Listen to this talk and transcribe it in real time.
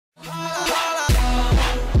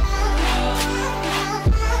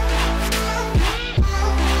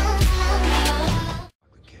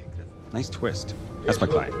Nice twist. That's my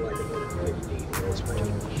client.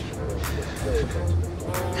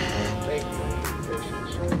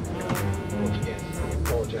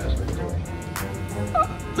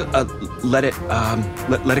 Let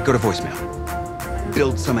it go to voicemail.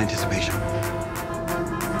 Build some anticipation.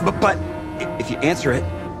 But if you answer it,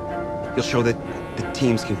 you'll show that the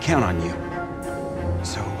teams can count on you.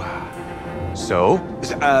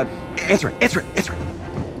 Answer it.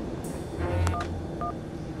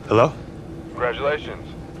 Hello? Congratulations.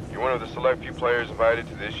 You're one of the select few players invited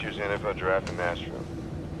to this year's NFL Draft in Nashville.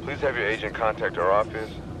 Please have your agent contact our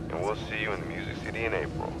office, and we'll see you in the Music City in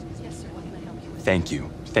April. Yes, sir. What can I help you with? Thank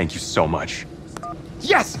you. Thank you so much.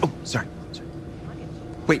 Yes! Oh, sorry.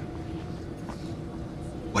 Wait.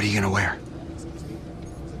 What are you gonna wear?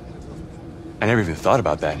 I never even thought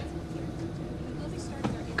about that.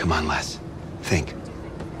 Come on, Les. Think.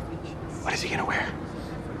 What is he gonna wear?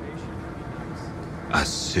 A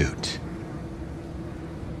suit.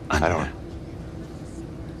 I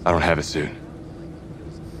don't have a suit.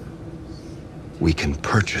 We can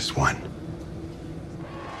purchase one.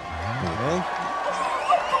 Okay.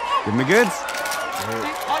 Give him the goods.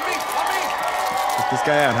 Check this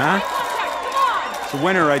guy out, huh? It's a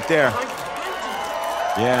winner right there.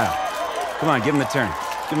 Yeah. Come on, give him the turn.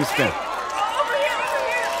 Give him a spin.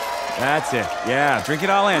 That's it. Yeah, drink it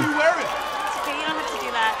all in. It's okay, you don't have to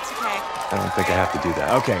do that. It's okay. I don't think I have to do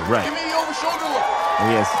that. Okay, right. Give me the over shoulder look. There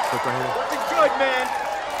he is. Look right here. Looking good, man.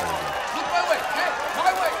 Look my way. Hey, my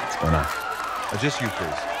way. What's going on? Just you,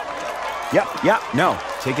 please. Yeah. No,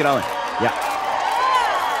 take it all in. Yeah.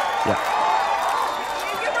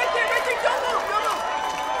 Get right there. Don't move.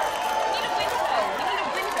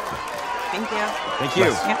 Thank you. Thank you.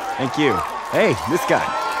 Yeah. Thank you. Hey, this guy.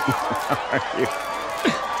 How are you?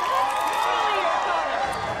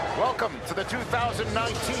 Welcome to the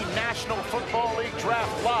 2019 National Football League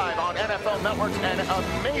Draft live on NFL Network. An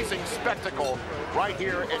amazing spectacle right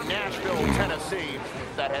here in Nashville, Tennessee,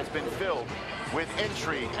 that has been filled with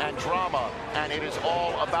intrigue and drama, and it is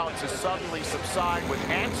all about to suddenly subside with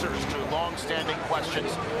answers to long-standing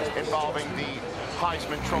questions involving the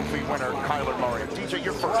Heisman Trophy winner, Kyler Murray. DJ,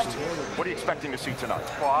 you're first. What are you expecting to see tonight?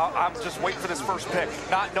 Well, I'm just waiting for this first pick,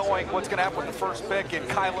 not knowing what's going to happen with the first pick and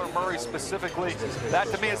Kyler Murray specifically. That,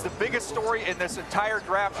 to me, is the biggest story in this entire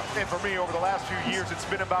draft. And for me, over the last few years, it's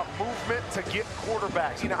been about movement to get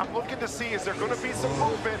quarterbacks. You know, I'm looking to see, is there going to be some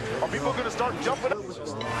movement? Are people going to start jumping up?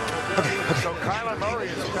 So Kyler Murray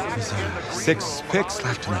is back in the green 6 room. picks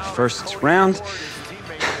left in the first round.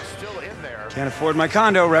 Can't afford my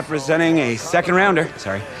condo representing a second rounder.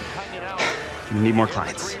 Sorry. We need more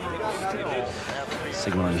clients.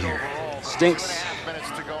 Signal in here. Stinks.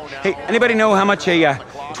 Hey, anybody know how much a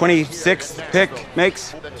 26th pick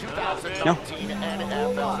makes? No?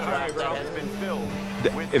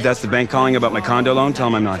 If that's the bank calling about my condo loan, tell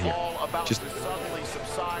them I'm not here. Just...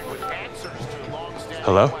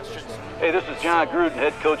 Hello? Hey, this is John Gruden,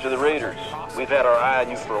 head coach of the Raiders. We've had our eye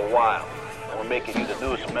on you for a while, and we're making you the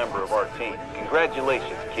newest member of our team.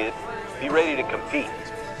 Congratulations, kid. Be ready to compete.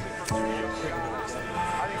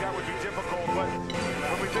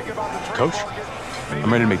 Coach,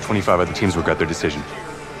 I'm ready to make 25 other teams regret their decision.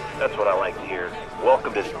 That's what I like to hear.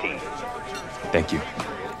 Welcome to the team. Thank you.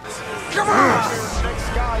 Come on!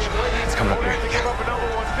 It's coming up here. Give up another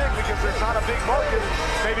one big because there's not a big market.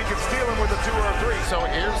 Maybe can steal him with a 2 or a 3. So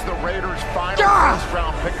here's the Raiders' final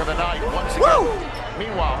first-round pick of the night once again.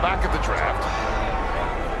 Meanwhile, back at the draft.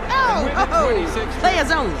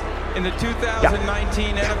 Players only. In the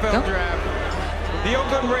 2019 NFL Draft, the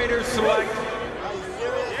Oakland Raiders select...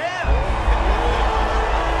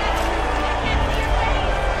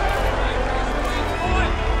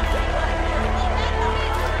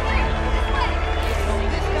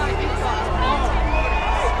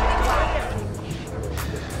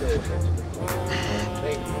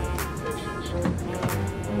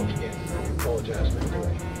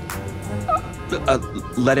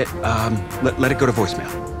 Let it go to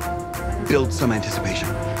voicemail. Build some anticipation.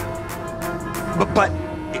 But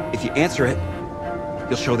if you answer it,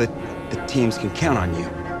 you'll show that the teams can count on you.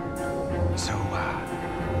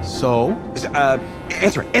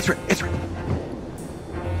 Answer it.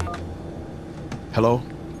 Hello?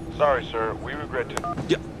 Sorry, sir. We regret to...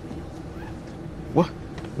 Yeah. What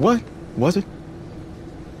was it?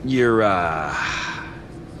 You're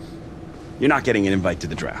not getting an invite to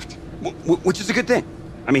the draft. Which is a good thing.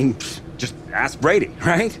 I mean, just ask Brady,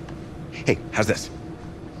 right? Hey, how's this?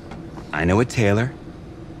 I know a tailor,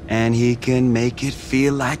 and he can make it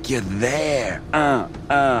feel like you're there.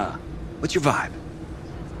 What's your vibe?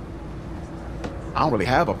 I don't really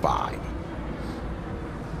have a vibe.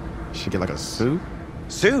 Should get like a suit?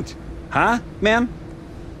 Suit? Huh, ma'am?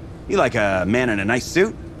 You like a man in a nice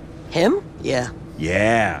suit? Him? Yeah.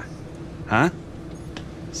 Yeah. Huh?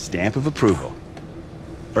 Stamp of approval.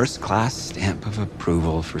 First class stamp of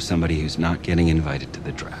approval for somebody who's not getting invited to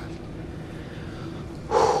the draft.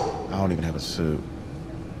 I don't even have a suit.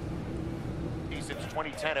 Since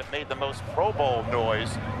 2010 have made the most Pro Bowl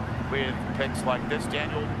noise with picks like this.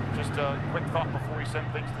 Daniel, just a quick thought before we send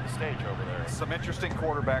things to the stage over there. Some interesting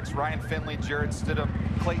quarterbacks. Ryan Finley, Jared Stidham,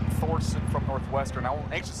 Clayton Thorson from Northwestern. I'm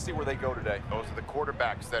anxious to see where they go today. Those are the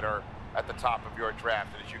quarterbacks that are at the top of your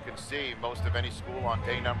draft. And as you can see, most of any school on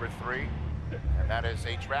day number 3. And that is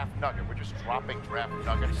a draft nugget. We're just dropping draft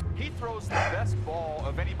nuggets. He throws the best ball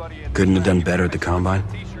of anybody in. Couldn't have done better at the combine.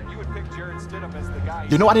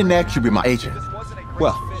 You know, I didn't ask you to be my agent.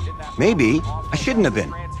 Well, maybe I shouldn't have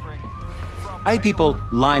been. I had people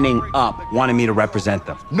lining up wanting me to represent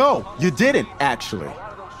them. No, you didn't, actually.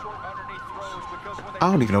 I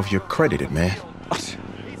don't even know if you're credited, man. What?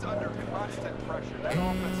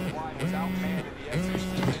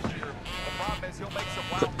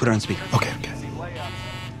 Put her on speaker. Okay.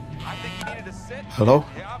 Hello?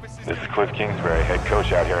 This is Cliff Kingsbury, head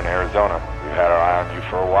coach out here in Arizona. We've had our eye on you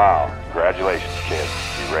for a while. Congratulations, kid.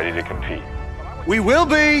 Be ready to compete. We will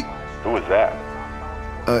be! Who was that?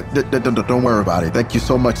 Don't worry about it. Thank you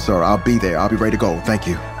so much, sir. I'll be there. I'll be ready to go. Thank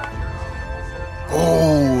you.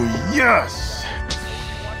 Oh, yes!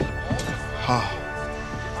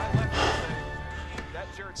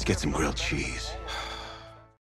 Let's get some grilled cheese.